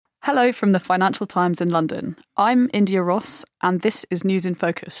Hello from the Financial Times in London. I'm India Ross, and this is News in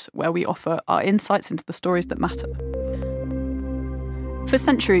Focus, where we offer our insights into the stories that matter. For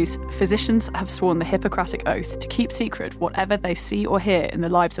centuries, physicians have sworn the Hippocratic Oath to keep secret whatever they see or hear in the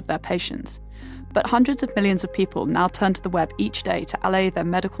lives of their patients. But hundreds of millions of people now turn to the web each day to allay their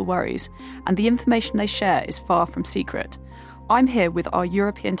medical worries, and the information they share is far from secret. I'm here with our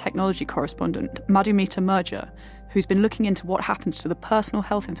European technology correspondent, Madhumita Murja, who's been looking into what happens to the personal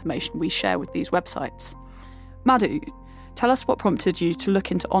health information we share with these websites. Madhu, tell us what prompted you to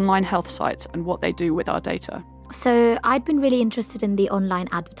look into online health sites and what they do with our data. So I'd been really interested in the online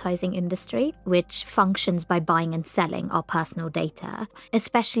advertising industry, which functions by buying and selling our personal data,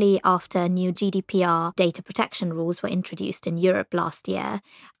 especially after new GDPR data protection rules were introduced in Europe last year.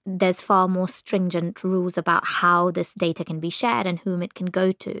 There's far more stringent rules about how this data can be shared and whom it can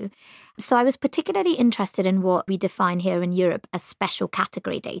go to. So I was particularly interested in what we define here in Europe as special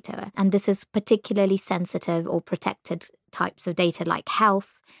category data. And this is particularly sensitive or protected types of data like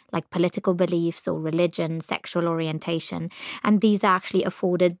health, like political beliefs or religion, sexual orientation. And these are actually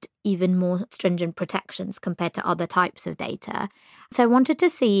afforded even more stringent protections compared to other types of data. So I wanted to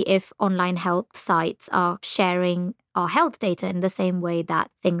see if online health sites are sharing our health data in the same way that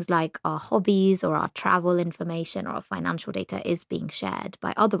things like our hobbies or our travel information or our financial data is being shared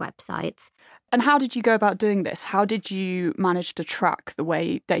by other websites. And how did you go about doing this? How did you manage to track the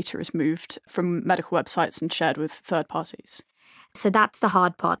way data is moved from medical websites and shared with third parties? So that's the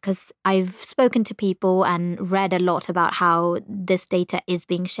hard part, because I've spoken to people and read a lot about how this data is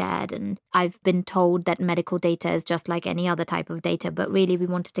being shared. And I've been told that medical data is just like any other type of data. But really, we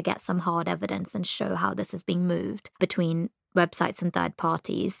wanted to get some hard evidence and show how this is being moved between websites and third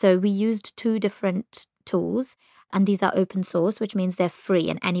parties. So we used two different tools, and these are open source, which means they're free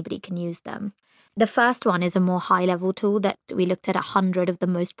and anybody can use them. The first one is a more high-level tool that we looked at 100 of the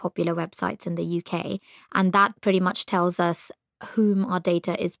most popular websites in the UK. And that pretty much tells us whom our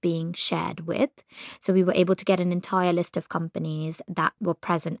data is being shared with. So we were able to get an entire list of companies that were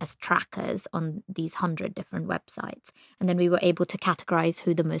present as trackers on these 100 different websites. And then we were able to categorize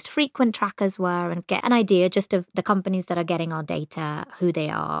who the most frequent trackers were and get an idea just of the companies that are getting our data, who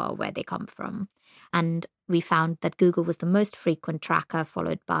they are, where they come from. And we found that Google was the most frequent tracker,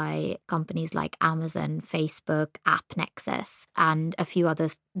 followed by companies like Amazon, Facebook, AppNexus, and a few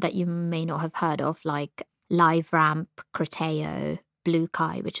others that you may not have heard of, like LiveRamp, Criteo,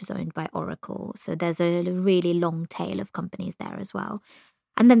 Bluekai, which is owned by Oracle. So there's a really long tail of companies there as well.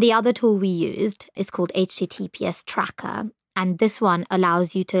 And then the other tool we used is called HTTPS Tracker. And this one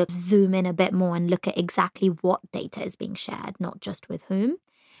allows you to zoom in a bit more and look at exactly what data is being shared, not just with whom.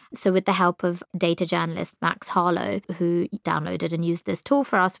 So with the help of data journalist Max Harlow, who downloaded and used this tool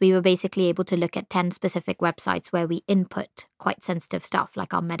for us, we were basically able to look at 10 specific websites where we input quite sensitive stuff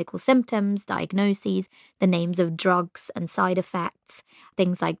like our medical symptoms, diagnoses, the names of drugs and side effects,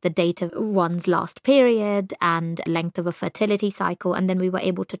 things like the date of one's last period and length of a fertility cycle. And then we were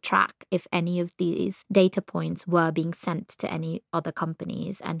able to track if any of these data points were being sent to any other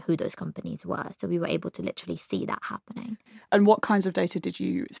companies and who those companies were. So we were able to literally see that happening. And what kinds of data did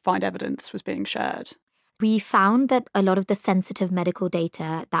you find evidence was being shared? We found that a lot of the sensitive medical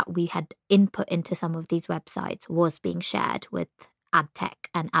data that we had input into some of these websites was being shared with ad tech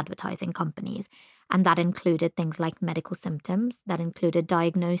and advertising companies. And that included things like medical symptoms, that included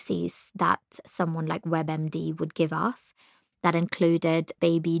diagnoses that someone like WebMD would give us, that included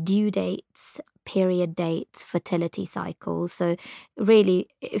baby due dates, period dates, fertility cycles. So really,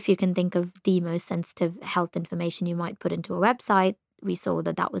 if you can think of the most sensitive health information you might put into a website, we saw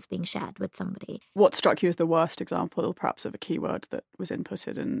that that was being shared with somebody. What struck you as the worst example, perhaps, of a keyword that was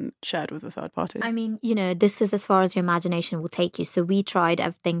inputted and shared with a third party? I mean, this is as far as your imagination will take you. So we tried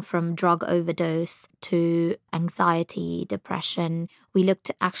everything from drug overdose to anxiety, depression. We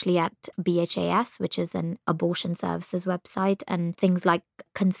looked actually at BHAS, which is an abortion services website, and things like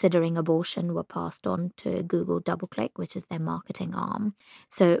considering abortion were passed on to Google DoubleClick, which is their marketing arm.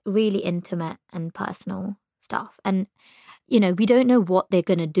 So really intimate and personal stuff. And we don't know what they're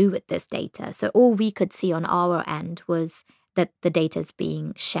going to do with this data. So all we could see on our end was that the data is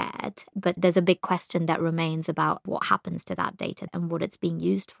being shared. But there's a big question that remains about what happens to that data and what it's being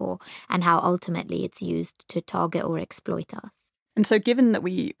used for and how ultimately it's used to target or exploit us. And so given that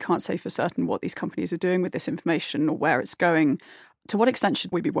we can't say for certain what these companies are doing with this information or where it's going, to what extent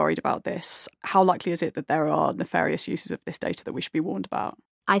should we be worried about this? How likely is it that there are nefarious uses of this data that we should be warned about?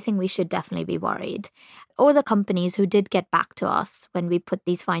 I think we should definitely be worried. All the companies who did get back to us when we put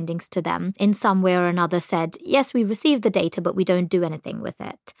these findings to them, in some way or another said, yes, we received the data, but we don't do anything with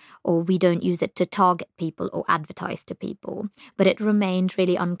it, or we don't use it to target people or advertise to people. But it remained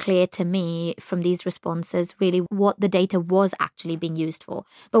really unclear to me from these responses really what the data was actually being used for.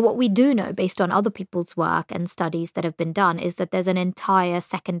 But what we do know, based on other people's work and studies that have been done, is that there's an entire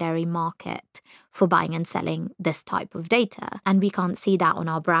secondary market for buying and selling this type of data. And we can't see that on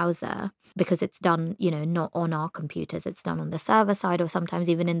our browser because it's done, not on our computers. It's done on the server side or sometimes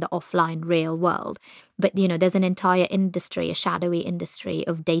even in the offline real world. But, there's an entire industry, a shadowy industry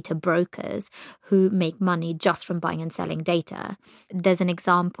of data brokers who make money just from buying and selling data. There's an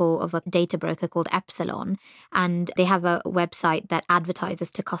example of a data broker called Epsilon, and they have a website that advertises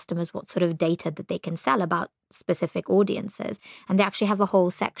to customers what sort of data that they can sell about specific audiences. And they actually have a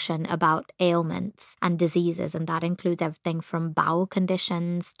whole section about ailments and diseases, and that includes everything from bowel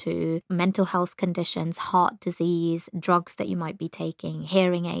conditions to mental health conditions, heart disease, drugs that you might be taking,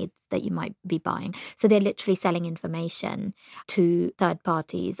 hearing aids that you might be buying. So they're literally selling information to third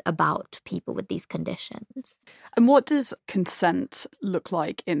parties about people with these conditions. And what does consent look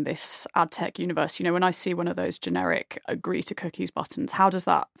like in this ad tech universe? When I see one of those generic agree to cookies buttons, how does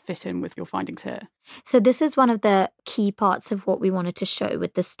that fit in with your findings here? So this is one of the key parts of what we wanted to show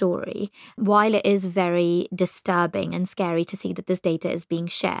with the story. While it is very disturbing and scary to see that this data is being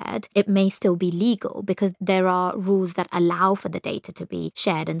shared, it may still be legal because there are rules that allow for the data to be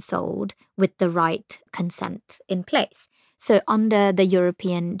shared and sold with the right consent in place. So under the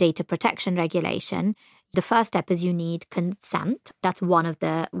European Data Protection Regulation, the first step is you need consent. That's one of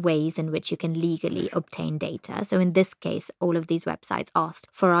the ways in which you can legally obtain data. So in this case, all of these websites asked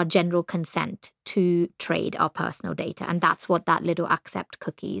for our general consent to trade our personal data. And that's what that little accept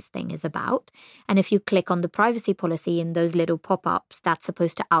cookies thing is about. And if you click on the privacy policy in those little pop-ups, that's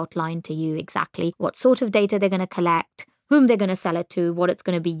supposed to outline to you exactly what sort of data they're going to collect, whom they're going to sell it to, what it's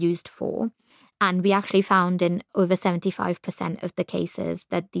going to be used for. And we actually found in over 75% of the cases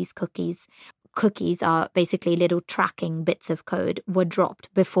that these cookies are basically little tracking bits of code were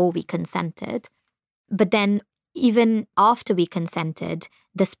dropped before we consented. But then even after we consented,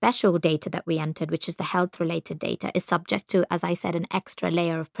 the special data that we entered, which is the health-related data, is subject to, as I said, an extra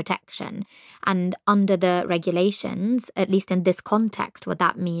layer of protection. And under the regulations, at least in this context, what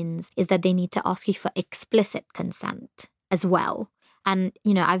that means is that they need to ask you for explicit consent as well. And,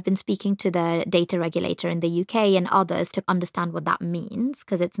 I've been speaking to the data regulator in the UK and others to understand what that means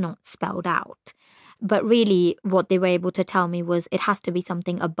because it's not spelled out. But really what they were able to tell me was it has to be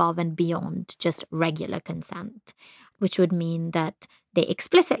something above and beyond just regular consent, which would mean that they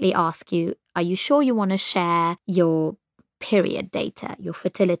explicitly ask you, are you sure you want to share your period data, your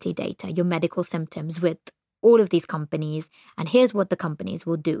fertility data, your medical symptoms with all of these companies? And here's what the companies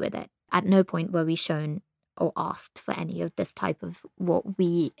will do with it. At no point were we shown or asked for any of this type of what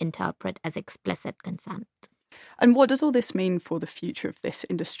we interpret as explicit consent. And what does all this mean for the future of this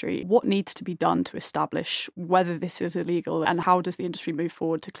industry? What needs to be done to establish whether this is illegal, and how does the industry move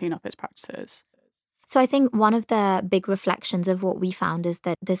forward to clean up its practices? So I think one of the big reflections of what we found is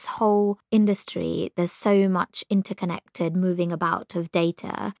that this whole industry, there's so much interconnected moving about of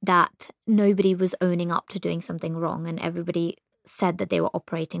data that nobody was owning up to doing something wrong, and everybody said that they were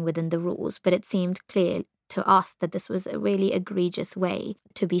operating within the rules. But it seemed clear to us that this was a really egregious way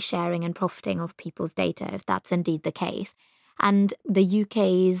to be sharing and profiting off people's data, if that's indeed the case. And the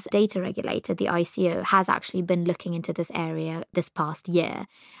UK's data regulator, the ICO, has actually been looking into this area this past year.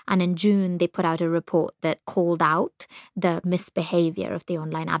 And in June, they put out a report that called out the misbehavior of the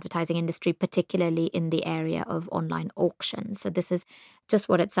online advertising industry, particularly in the area of online auctions. So this is just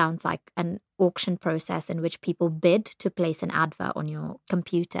what it sounds like, an auction process in which people bid to place an advert on your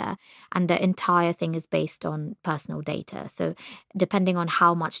computer. And the entire thing is based on personal data. So depending on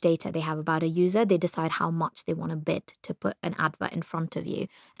how much data they have about a user, they decide how much they want to bid to put an advert in front of you.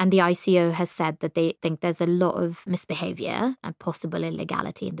 And the ICO has said that they think there's a lot of misbehavior and possible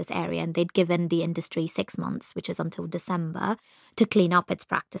illegality in this area. And they'd given the industry 6 months, which is until December, to clean up its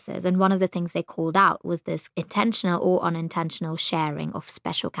practices. And one of the things they called out was this intentional or unintentional sharing of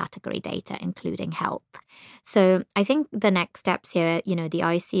special category data, including health. So I think the next steps here, the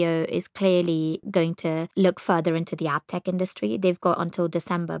ICO is clearly going to look further into the ad tech industry. They've got until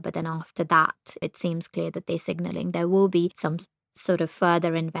December, but then after that, it seems clear that they're signaling there will be some sort of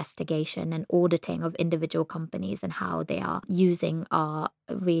further investigation and auditing of individual companies and how they are using our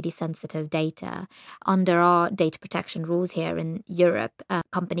really sensitive data. Under our data protection rules here in Europe, a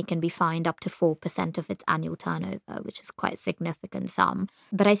company can be fined up to 4% of its annual turnover, which is quite a significant sum.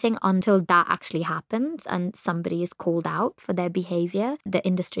 But I think until that actually happens and somebody is called out for their behavior, the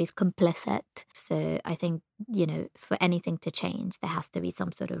industry is complicit. So I think, for anything to change, there has to be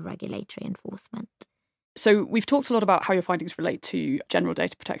some sort of regulatory enforcement. So we've talked a lot about how your findings relate to general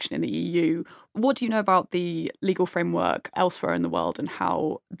data protection in the EU. What do you know about the legal framework elsewhere in the world and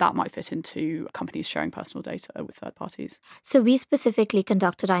how that might fit into companies sharing personal data with third parties? So we specifically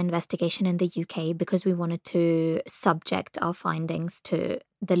conducted our investigation in the UK because we wanted to subject our findings to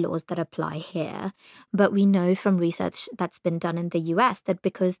the laws that apply here. But we know from research that's been done in the US that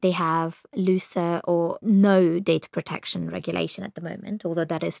because they have looser or no data protection regulation at the moment, although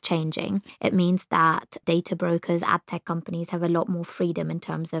that is changing, it means that data brokers, ad tech companies have a lot more freedom in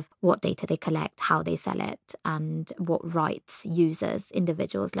terms of what data they collect, how they sell it, and what rights users,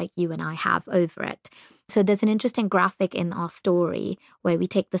 individuals like you and I have over it. So there's an interesting graphic in our story where we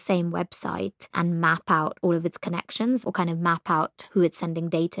take the same website and map out all of its connections, or kind of map out who it's sending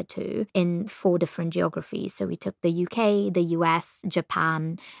data to in 4 different geographies. So we took the UK, the US,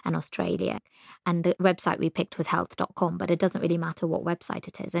 Japan, and Australia. And the website we picked was health.com, but it doesn't really matter what website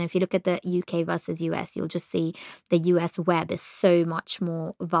it is. And if you look at the UK versus US, you'll just see the US web is so much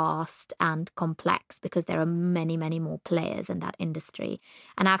more vast and complex because there are many, many more players in that industry.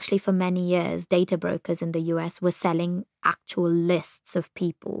 And actually, for many years, data brokers in the US were selling actual lists of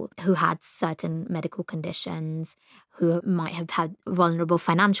people who had certain medical conditions, who might have had vulnerable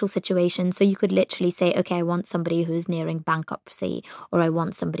financial situations. So you could literally say, okay, I want somebody who's nearing bankruptcy, or I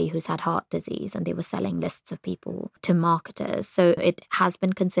want somebody who's had heart disease, and they were selling lists of people to marketers. So it has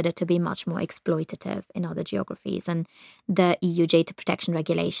been considered to be much more exploitative in other geographies. And the EU data protection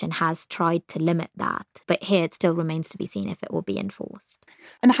regulation has tried to limit that. But here it still remains to be seen if it will be enforced.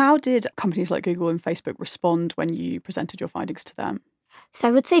 And how did companies like Google and Facebook respond when you presented your findings to them? So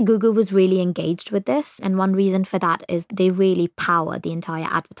I would say Google was really engaged with this. And one reason for that is they really power the entire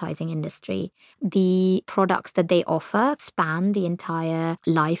advertising industry. The products that they offer span the entire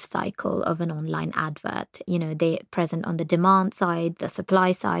life cycle of an online advert. They're present on the demand side, the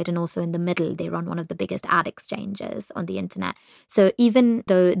supply side, and also in the middle. They run one of the biggest ad exchanges on the internet. So even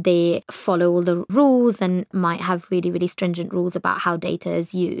though they follow all the rules and might have really, really stringent rules about how data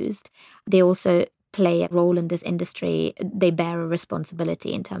is used, they also play a role in this industry. They bear a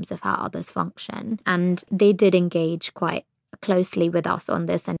responsibility in terms of how others function. And they did engage quite closely with us on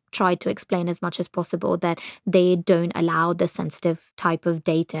this and tried to explain as much as possible that they don't allow the sensitive type of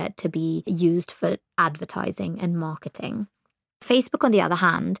data to be used for advertising and marketing. Facebook, on the other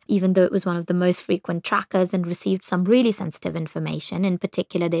hand, even though it was one of the most frequent trackers and received some really sensitive information, in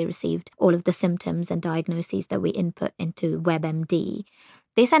particular, they received all of the symptoms and diagnoses that we input into WebMD.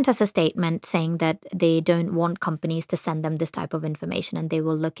 They sent us a statement saying that they don't want companies to send them this type of information and they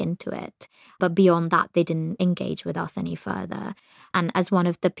will look into it. But beyond that, they didn't engage with us any further. And as one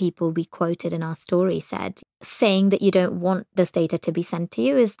of the people we quoted in our story said, saying that you don't want this data to be sent to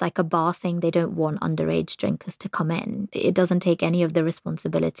you is like a bar saying they don't want underage drinkers to come in. It doesn't take any of the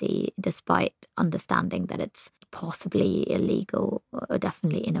responsibility, despite understanding that it's possibly illegal or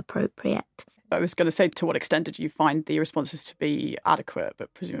definitely inappropriate. I was going to say, to what extent did you find the responses to be adequate,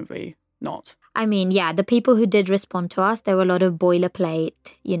 but presumably not? I mean, yeah, the people who did respond to us, there were a lot of boilerplate,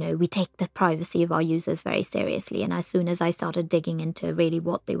 we take the privacy of our users very seriously. And as soon as I started digging into really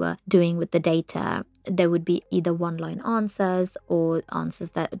what they were doing with the data, there would be either one-line answers or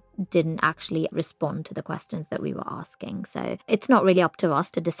answers that didn't actually respond to the questions that we were asking. So it's not really up to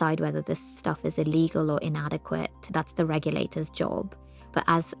us to decide whether this stuff is illegal or inadequate. That's the regulator's job. But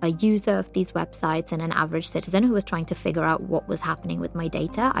as a user of these websites and an average citizen who was trying to figure out what was happening with my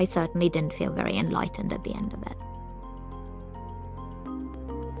data, I certainly didn't feel very enlightened at the end of it.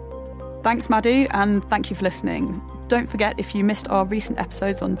 Thanks, Madhu, and thank you for listening. Don't forget, if you missed our recent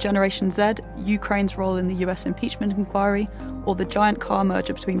episodes on Generation Z, Ukraine's role in the US impeachment inquiry, or the giant car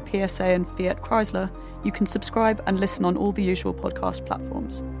merger between PSA and Fiat Chrysler, you can subscribe and listen on all the usual podcast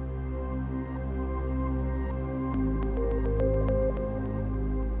platforms.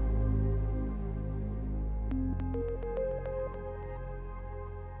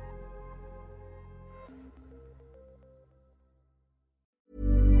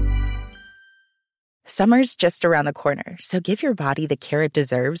 Summer's just around the corner, so give your body the care it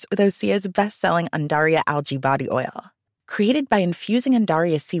deserves with Osea's best-selling Undaria Algae Body Oil. Created by infusing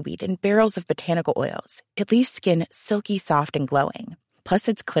Undaria seaweed in barrels of botanical oils, it leaves skin silky soft and glowing. Plus,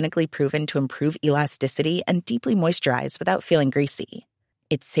 it's clinically proven to improve elasticity and deeply moisturize without feeling greasy.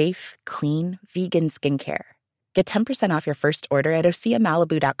 It's safe, clean, vegan skincare. Get 10% off your first order at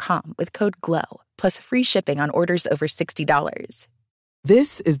OseaMalibu.com with code GLOW, plus free shipping on orders over $60.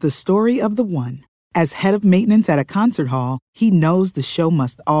 This is the story of the one. As head of maintenance at a concert hall, he knows the show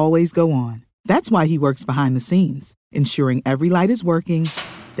must always go on. That's why he works behind the scenes, ensuring every light is working,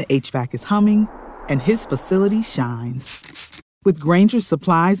 the HVAC is humming, and his facility shines. With Grainger's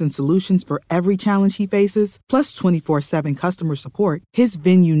supplies and solutions for every challenge he faces, plus 24/7 customer support, his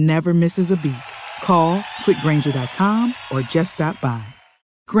venue never misses a beat. Call quickgrainger.com or just stop by.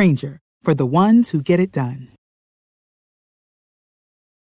 Grainger, for the ones who get it done.